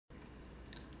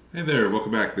Hey there,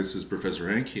 welcome back. This is Professor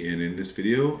Hank, and in this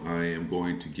video I am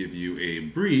going to give you a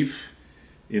brief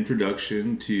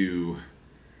introduction to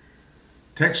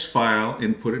text file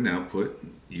input and output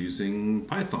using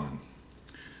Python.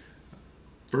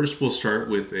 First, we'll start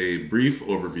with a brief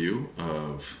overview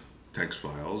of text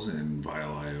files and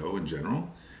file I/O in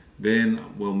general.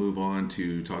 Then we'll move on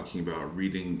to talking about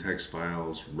reading text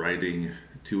files, writing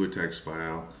to a text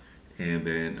file, and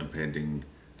then appending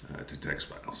to text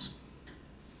files.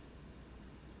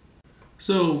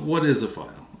 So what is a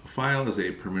file? A file is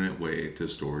a permanent way to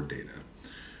store data.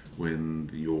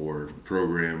 When your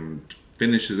program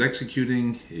finishes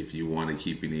executing, if you want to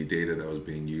keep any data that was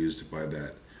being used by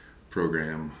that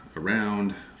program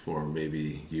around for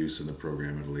maybe use in the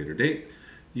program at a later date,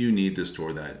 you need to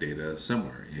store that data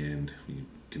somewhere, and you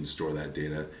can store that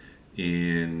data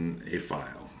in a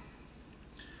file.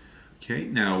 Okay,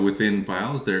 now within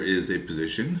files there is a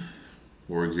position.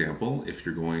 For example, if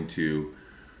you're going to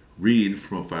read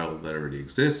from a file that already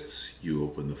exists, you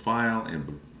open the file,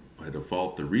 and by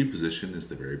default the read position is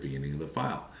the very beginning of the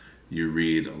file. You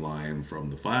read a line from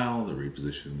the file, the read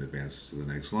position advances to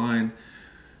the next line.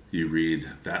 You read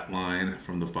that line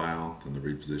from the file, then the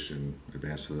read position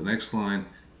advances to the next line,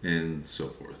 and so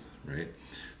forth, right?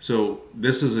 So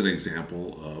this is an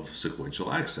example of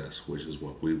sequential access, which is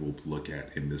what we will look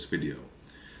at in this video.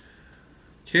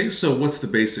 Okay, so what's the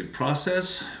basic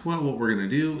process? Well, what we're going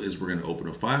to do is we're going to open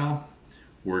a file,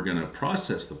 we're going to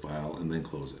process the file, and then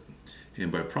close it.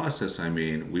 And by process, I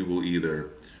mean we will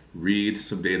either read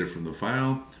some data from the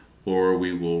file or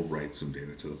we will write some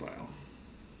data to the file.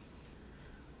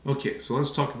 Okay, so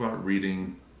let's talk about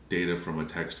reading data from a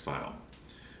text file.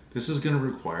 This is going to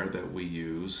require that we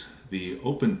use the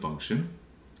open function.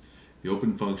 The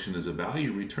open function is a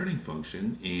value returning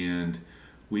function, and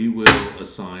we will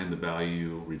assign the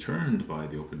value returned by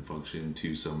the open function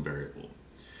to some variable.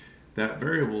 That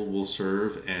variable will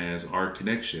serve as our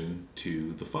connection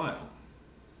to the file.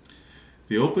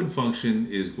 The open function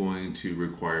is going to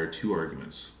require two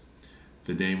arguments: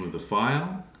 the name of the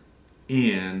file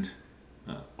and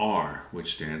R,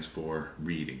 which stands for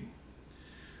reading.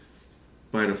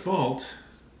 By default,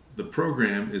 the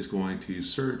program is going to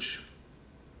search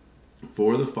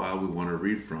for the file we want to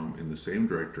read from in the same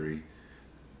directory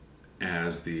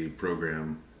as the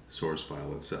program source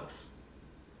file itself.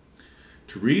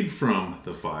 To read from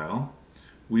the file,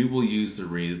 we will use the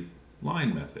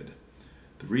readline method.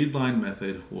 The readline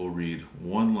method will read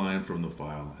one line from the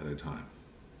file at a time.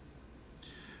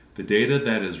 The data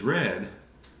that is read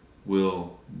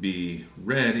will be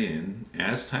read in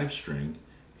as type string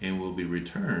and will be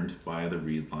returned by the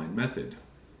readline method.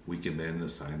 We can then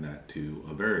assign that to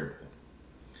a variable.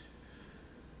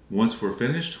 Once we're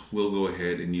finished, we'll go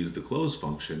ahead and use the close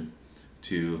function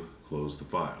to close the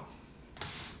file.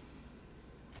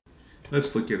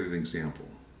 Let's look at an example.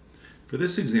 For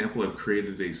this example, I've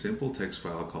created a simple text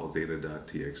file called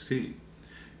data.txt.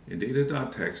 And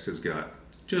data.txt has got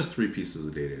just 3 pieces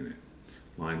of data in it.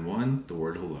 Line 1, the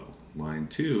word hello. Line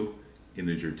 2,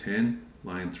 integer 10.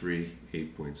 Line 3,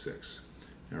 8.6.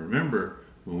 Now remember,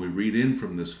 when we read in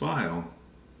from this file,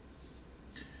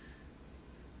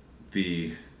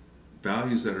 the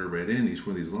values that are read in each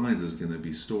one of these lines is going to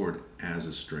be stored as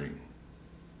a string.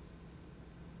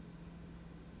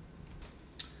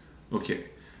 Okay,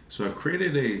 so I've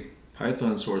created a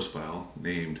Python source file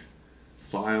named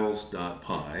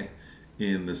files.py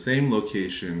in the same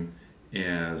location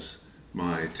as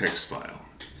my text file.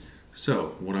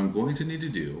 So what I'm going to need to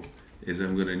do is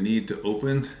I'm going to need to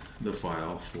open the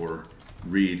file for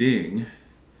reading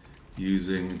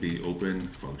using the open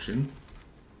function.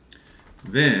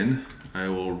 Then I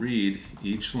will read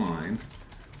each line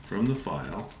from the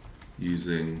file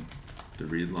using the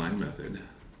readline method,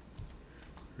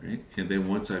 right? And then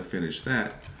once I've finished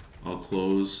that, I'll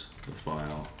close the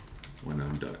file when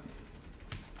I'm done.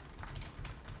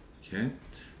 Okay,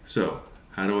 so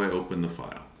how do I open the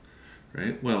file,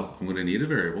 right? Well, I'm going to need a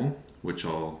variable, which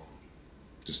I'll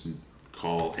just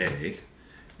call A,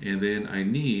 and then I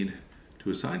need to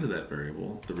assign to that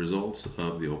variable the results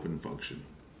of the open function.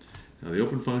 Now the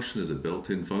open function is a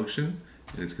built-in function,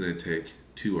 and it's going to take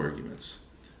 2 arguments.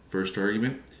 First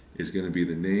argument is going to be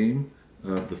the name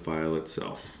of the file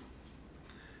itself,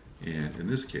 and in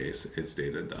this case it's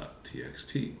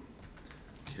data.txt.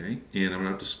 Okay, and I'm going to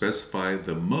have to specify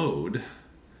the mode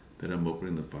that I'm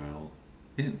opening the file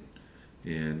in.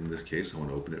 And in this case I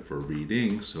want to open it for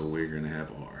reading, so we're going to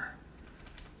have R.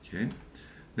 Okay,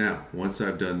 now once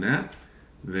I've done that,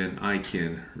 then I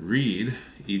can read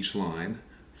each line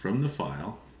from the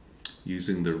file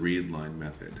using the readline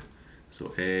method.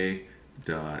 So a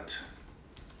dot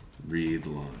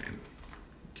readline.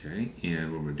 Okay,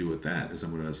 and what I'm going to do with that is I'm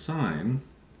going to assign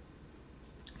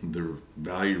the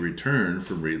value returned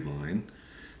from readline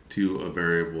to a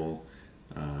variable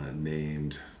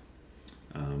named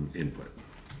input.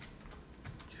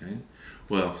 Okay.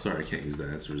 Well, sorry, I can't use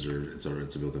that. It's reserved. It's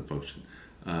a built-in function.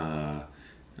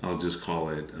 I'll just call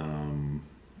it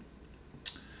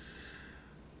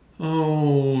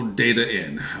data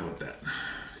in. How about that?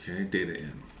 Okay, data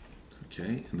in.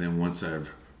 Okay, and then once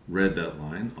I've read that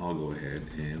line, I'll go ahead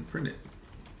and print it.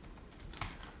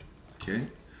 Okay,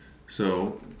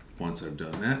 so once I've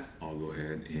done that, I'll go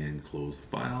ahead and close the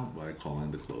file by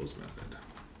calling the close method.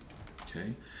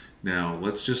 Okay, now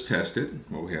let's just test it,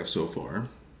 what we have so far.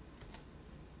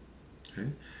 Okay,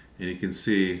 and you can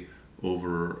see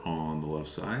over on the left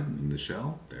side in the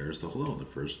shell, there's the hello, the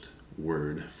first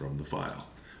word from the file,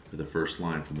 or the first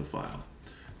line from the file.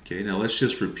 Okay, now let's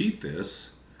just repeat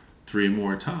this 3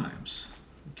 more times,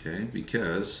 okay,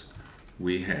 because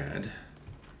we had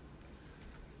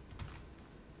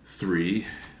 3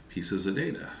 pieces of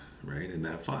data, right, in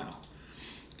that file.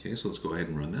 Okay, so let's go ahead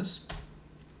and run this.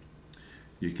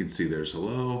 You can see there's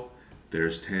hello,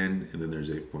 there's 10, and then there's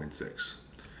 8.6.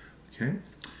 Okay,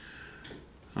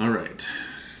 all right.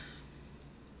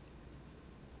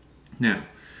 Now,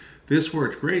 this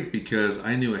worked great because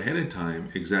I knew ahead of time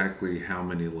exactly how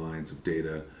many lines of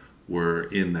data were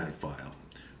in that file,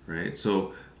 right?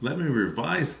 So let me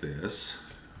revise this.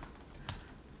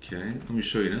 Okay, let me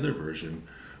show you another version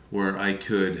where I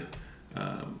could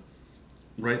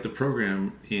write the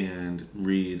program and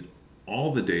read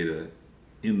all the data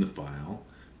in the file,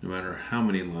 no matter how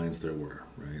many lines there were,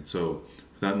 right? So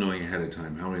without knowing ahead of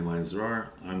time how many lines there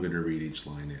are, I'm going to read each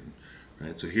line in,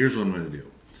 right? So here's what I'm going to do.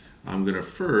 I'm going to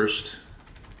first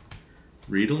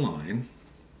read a line,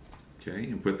 okay,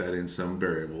 and put that in some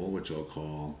variable, which I'll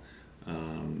call,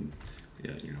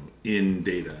 in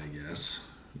data, I guess,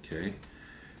 okay?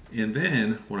 And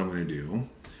then what I'm going to do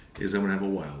is I'm going to have a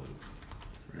while loop,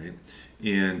 right?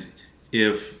 And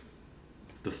if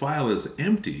the file is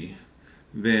empty,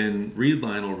 then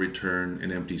readline will return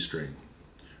an empty string,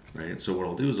 right? So what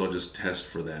I'll do is I'll just test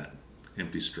for that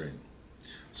empty string.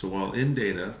 So while in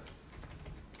data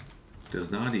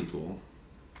does not equal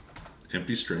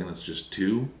empty string, that's just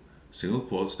 2 single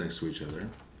quotes next to each other,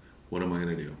 what am I going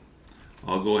to do?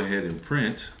 I'll go ahead and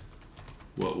print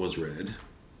what was read,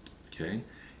 okay?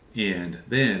 And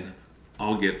then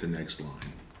I'll get the next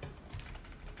line,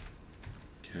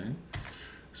 okay?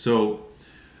 So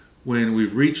when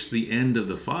we've reached the end of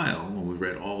the file, when we've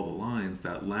read all the lines,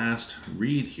 that last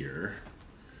read here,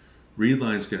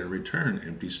 readline is going to return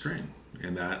empty string,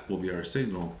 and that will be our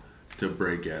signal to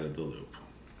break out of the loop.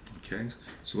 Okay,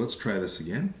 so let's try this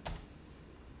again.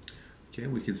 Okay,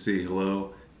 we can see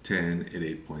hello, 10 at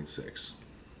 8.6.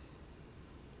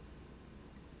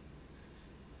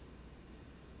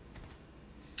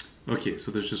 Okay,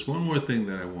 so there's just one more thing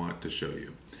that I want to show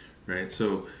you, right?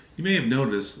 So you may have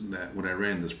noticed that when I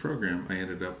ran this program, I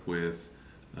ended up with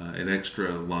an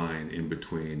extra line in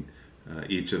between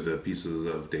each of the pieces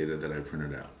of data that I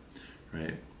printed out,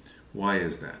 right? Why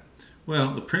is that?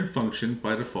 Well, the print function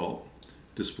by default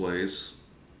displays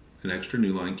an extra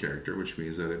new line character, which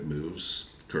means that it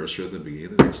moves cursor at the beginning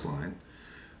of the next line.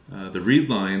 The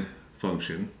readline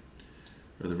function,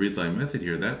 or the readline method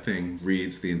here, that thing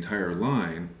reads the entire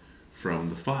line from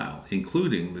the file,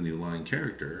 including the new line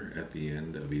character at the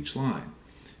end of each line.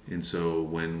 And so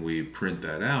when we print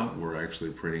that out, we're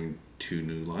actually printing 2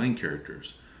 new line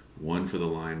characters, one for the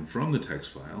line from the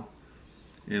text file,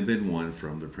 and then one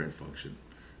from the print function,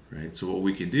 right? So what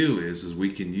we can do is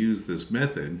we can use this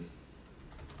method,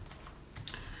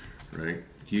 right?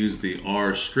 Use the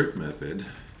rstrip method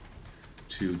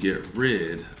to get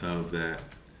rid of that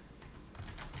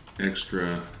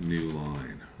extra new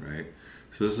line, right?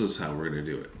 So this is how we're going to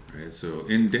do it, right? So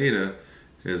in data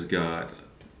has got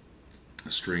a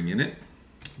string in it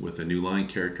with a new line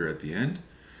character at the end.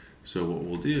 So what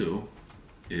we'll do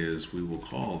is we will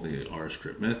call the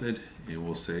rstrip method and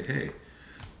we'll say, hey,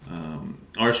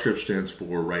 rstrip stands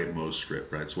for rightmost strip,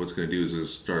 right? So what's going to do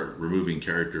is start removing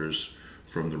characters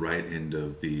from the right end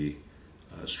of the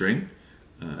string.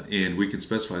 And we can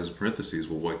specify as parentheses,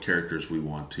 well, what characters we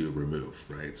want to remove,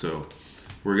 right? So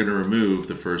we're going to remove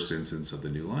the first instance of the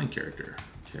new line character,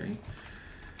 okay?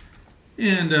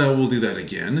 And we'll do that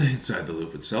again inside the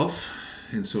loop itself.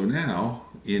 And so now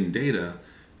in data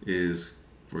is,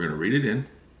 we're going to read it in,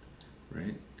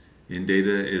 right? In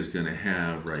data is going to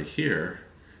have right here,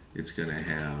 it's going to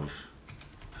have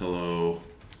hello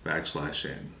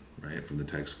 \n, right, from the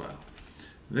text file.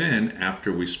 Then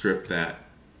after we strip that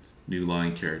new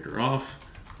line character off,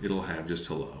 it'll have just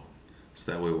hello.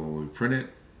 So that way when we print it,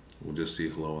 we'll just see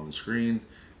hello on the screen.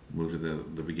 Move to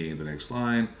the beginning of the next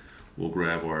line. We'll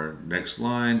grab our next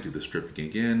line, do the stripping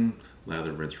again,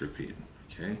 lather, rinse, repeat.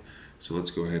 Okay, so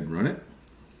let's go ahead and run it.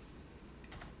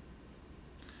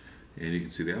 And you can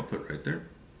see the output right there.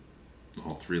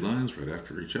 All 3 lines right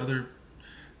after each other.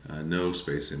 No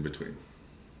space in between.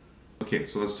 Okay,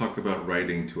 so let's talk about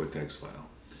writing to a text file.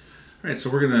 All right, so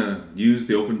we're going to use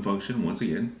the open function once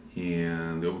again.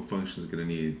 And the open function is going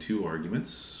to need 2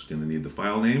 arguments. It's going to need the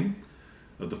file name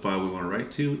of the file we want to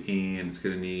write to, and it's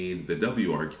going to need the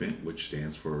W argument, which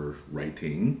stands for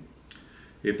writing.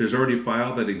 If there's already a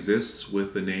file that exists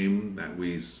with the name that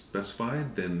we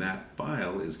specified, then that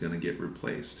file is going to get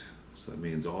replaced. So that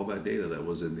means all that data that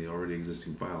was in the already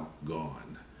existing file,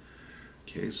 gone.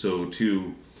 Okay, so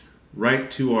to write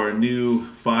to our new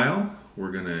file,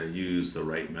 we're going to use the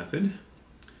write method.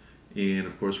 And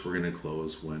of course, we're going to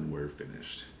close when we're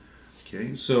finished.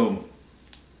 Okay, so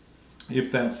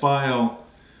if that file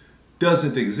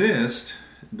doesn't exist,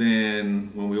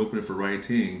 then when we open it for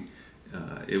writing,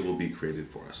 it will be created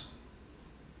for us.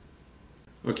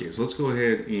 Okay, so let's go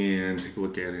ahead and take a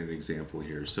look at an example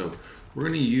here. So we're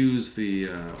going to use the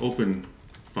open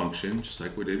function, just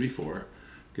like we did before.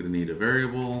 Going to need a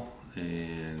variable,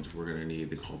 and we're going to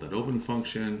need to call that open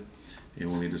function,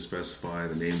 and we'll need to specify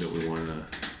the name that we want to,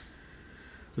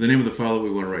 the name of the file that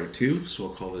we want to write to. So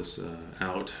I'll call this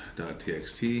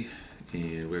out.txt.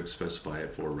 And we have to specify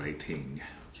it for writing.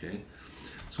 Okay,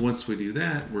 so once we do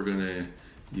that, we're going to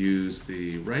use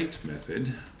the write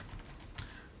method.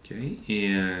 Okay,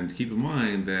 and keep in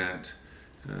mind that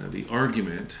the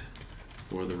argument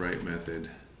for the write method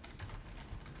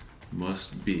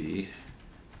must be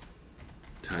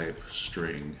type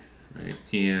string, right?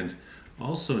 And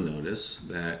also notice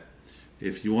that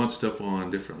if you want stuff on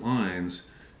different lines,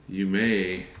 you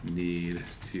may need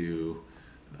to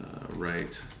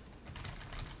write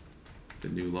the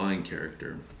new line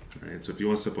character, right? So if you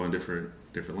want stuff on different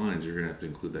lines, you're going to have to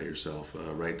include that yourself.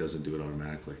 Write doesn't do it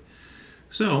automatically.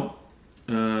 So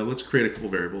let's create a couple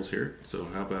variables here. So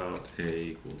how about a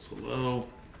equals hello?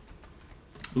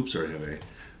 Oops, sorry, I have a.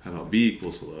 How about b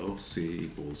equals hello? C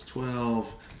equals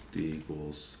 12. D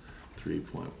equals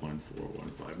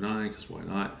 3.14159, because why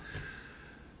not?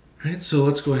 All right, so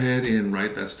let's go ahead and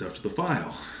write that stuff to the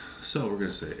file. So we're going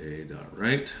to say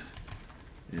a.write,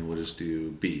 and we'll just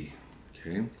do b.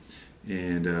 Okay,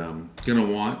 and gonna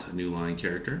want a new line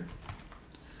character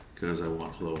because I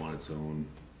want hello on its own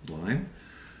line.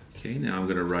 Okay, now I'm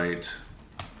gonna write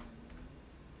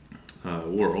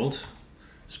world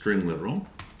string literal.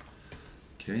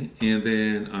 Okay, and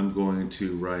then I'm going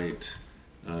to write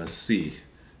C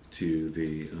to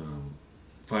the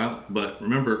file, but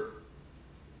remember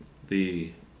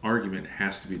the argument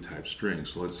has to be type string,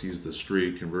 so let's use the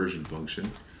string conversion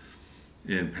function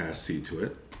and pass C to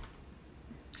it.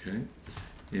 Okay,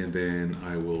 and then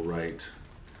I will write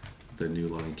the new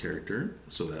line character,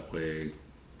 so that way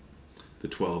the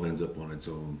 12 ends up on its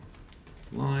own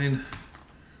line,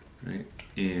 right?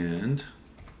 And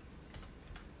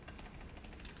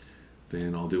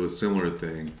then I'll do a similar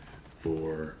thing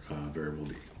for variable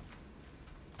D.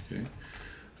 Okay,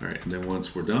 all right, and then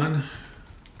once we're done,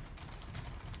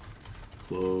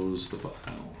 close the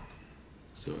file.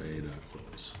 So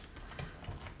a.close.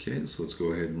 Okay, so let's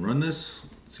go ahead and run this.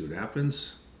 See what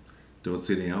happens. Don't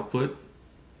see any output.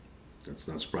 That's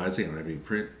not surprising. I don't have any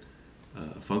print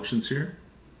functions here.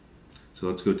 So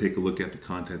let's go take a look at the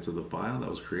contents of the file that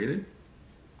was created.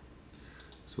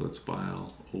 So let's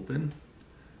file open,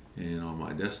 and on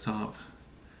my desktop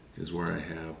is where I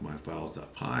have my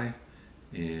files.py,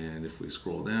 and if we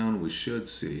scroll down we should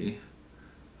see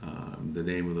the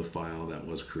name of the file that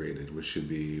was created, which should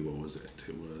be, what was it?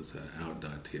 It was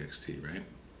out.txt, right?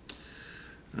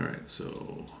 All right,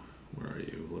 so where are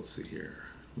you? Let's see here.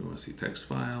 We want to see text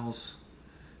files,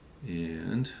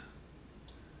 and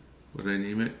what did I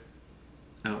name it?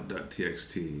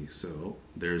 Out.txt. So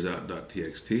there's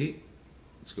out.txt.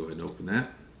 Let's go ahead and open that.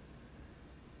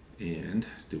 And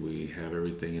do we have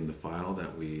everything in the file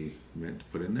that we meant to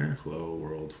put in there? Hello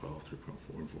world 12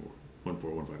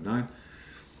 3.414.14159.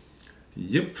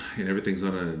 Yep, and everything's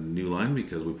on a new line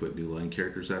because we put new line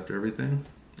characters after everything.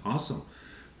 Awesome.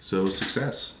 So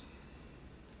success.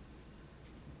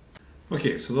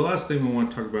 Okay, so the last thing we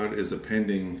want to talk about is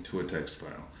appending to a text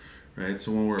file, right?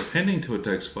 So when we're appending to a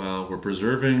text file, we're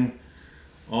preserving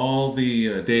all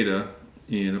the data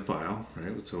in a file,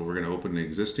 right? So we're going to open an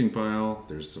existing file.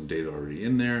 There's some data already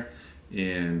in there,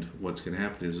 and what's going to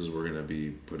happen is we're going to be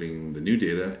putting the new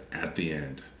data at the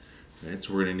end, right?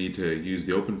 So we're going to need to use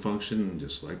the open function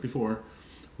just like before.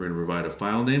 We're going to provide a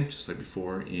file name just like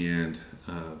before, and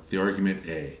the argument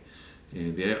A.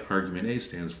 and the argument A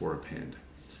stands for append.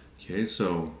 Okay,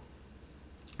 so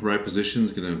right position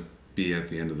is going to be at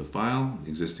the end of the file,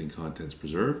 existing contents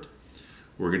preserved.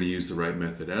 We're going to use the write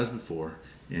method as before,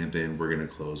 and then we're going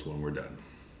to close when we're done.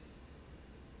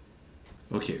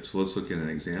 Okay, so let's look at an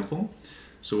example.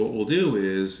 So what we'll do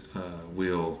is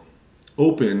we'll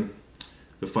open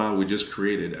the file we just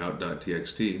created,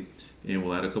 out.txt, and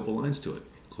we'll add a couple lines to it.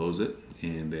 Close it,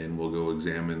 and then we'll go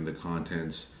examine the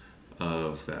contents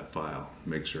of that file.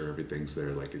 Make sure everything's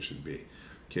there like it should be.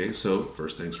 Okay, so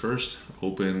first things first,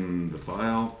 open the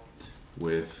file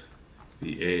with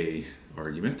the A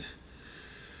argument.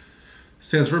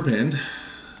 Stands for append.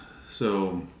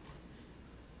 So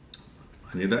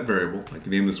I need that variable. I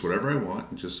can name this whatever I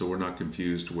want, just so we're not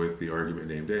confused with the argument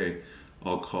named A.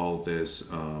 I'll call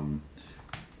this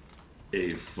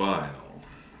a file.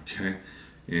 Okay,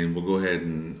 and we'll go ahead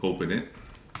and open it.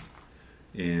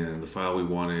 And the file we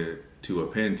wanted to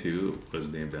append to was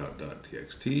named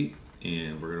out.txt,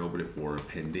 and we're going to open it for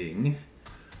appending.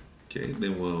 Okay,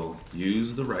 then we'll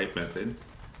use the write method,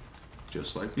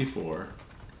 just like before.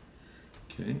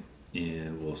 Okay,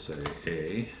 and we'll say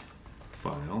a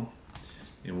file,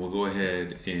 and we'll go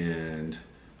ahead and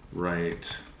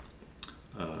write,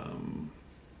 I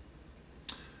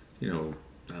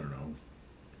don't know,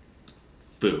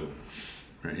 foo,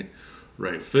 right?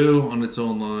 Write foo on its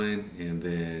own line, and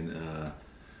then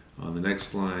on the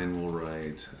next line we'll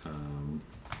write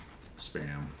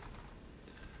spam.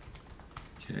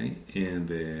 Okay, and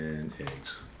then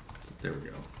eggs. There we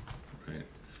go. Right.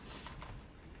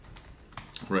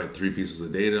 Write 3 pieces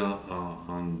of data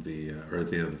on the or at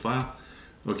the end of the file.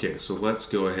 Okay, so let's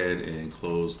go ahead and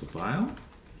close the file.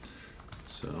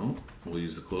 So we'll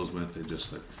use the close method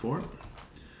just like before.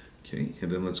 Okay,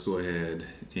 and then let's go ahead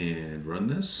and run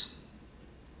this.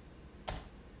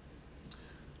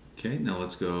 Okay, now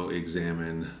let's go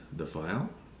examine the file.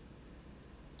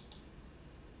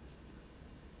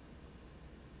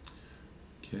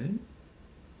 Okay,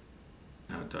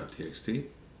 out.txt.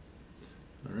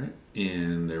 All right,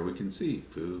 and there we can see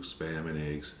foo, spam, and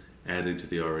eggs added to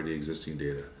the already existing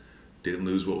data. Didn't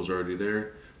lose what was already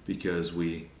there because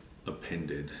we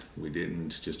appended. We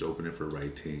didn't just open it for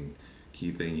writing.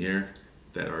 Key thing here,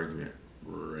 that argument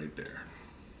right there.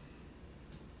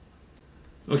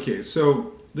 Okay,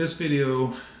 so this video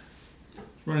is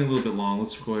running a little bit long.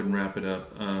 Let's go ahead and wrap it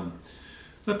up.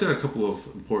 Left out a couple of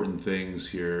important things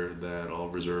here that I'll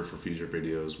reserve for future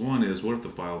videos. One is, what if the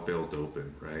file fails to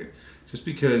open, right? Just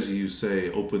because you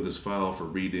say open this file for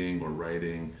reading or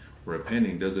writing or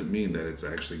appending doesn't mean that it's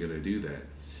actually going to do that.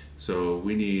 So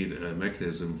we need a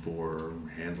mechanism for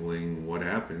handling what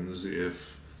happens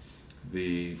if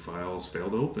the files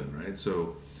fail to open, right?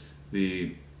 So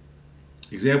the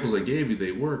examples I gave you,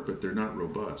 they work, but they're not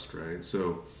robust, right?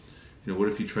 So, what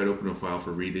if you try to open a file for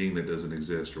reading that doesn't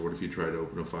exist? Or what if you try to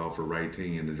open a file for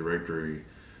writing in a directory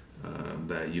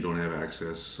that you don't have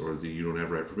access or that you don't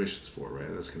have right permissions for,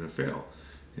 right? That's going to fail.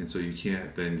 And so you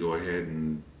can't then go ahead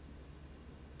and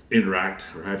interact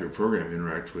or have your program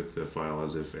interact with the file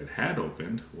as if it had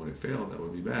opened when it failed. That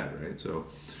would be bad, right? So we'll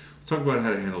talk about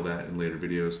how to handle that in later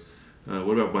videos.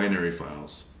 What about binary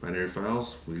files? Binary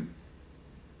files, we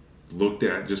looked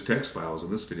at just text files in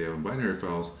this video, and binary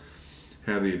files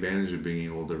have the advantage of being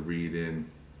able to read in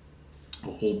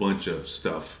a whole bunch of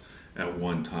stuff at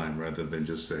one time rather than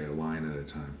just say a line at a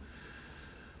time.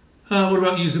 What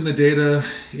about using the data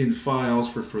in files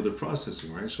for further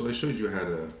processing, right? So I showed you how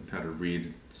to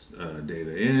read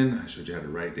data in. I showed you how to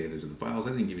write data to the files.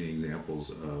 I didn't give you any examples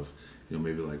of,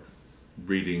 maybe like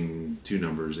reading 2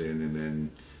 numbers in and then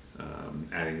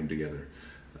adding them together.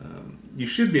 You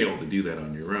should be able to do that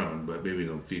on your own, but maybe in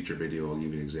a future video I'll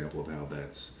give you an example of how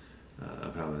that's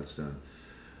done.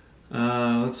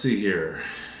 Let's see here.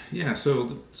 Yeah,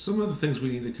 so some of the things we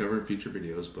need to cover in future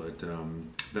videos, but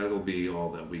that'll be all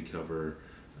that we cover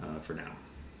for now.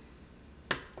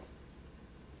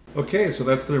 Okay, so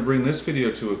that's going to bring this video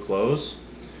to a close.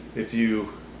 If you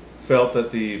felt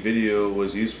that the video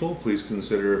was useful, please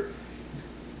consider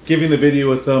giving the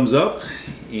video a thumbs up,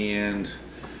 and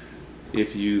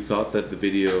if you thought that the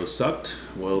video sucked,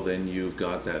 well, then you've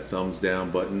got that thumbs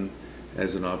down button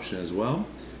as an option as well.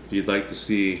 If you'd like to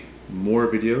see more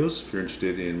videos, if you're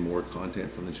interested in more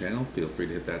content from the channel, feel free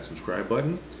to hit that subscribe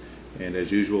button. And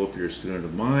as usual, if you're a student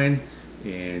of mine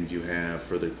and you have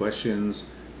further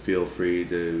questions, feel free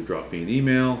to drop me an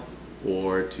email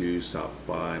or to stop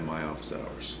by my office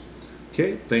hours.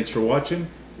 Okay, thanks for watching,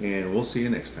 and we'll see you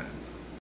next time.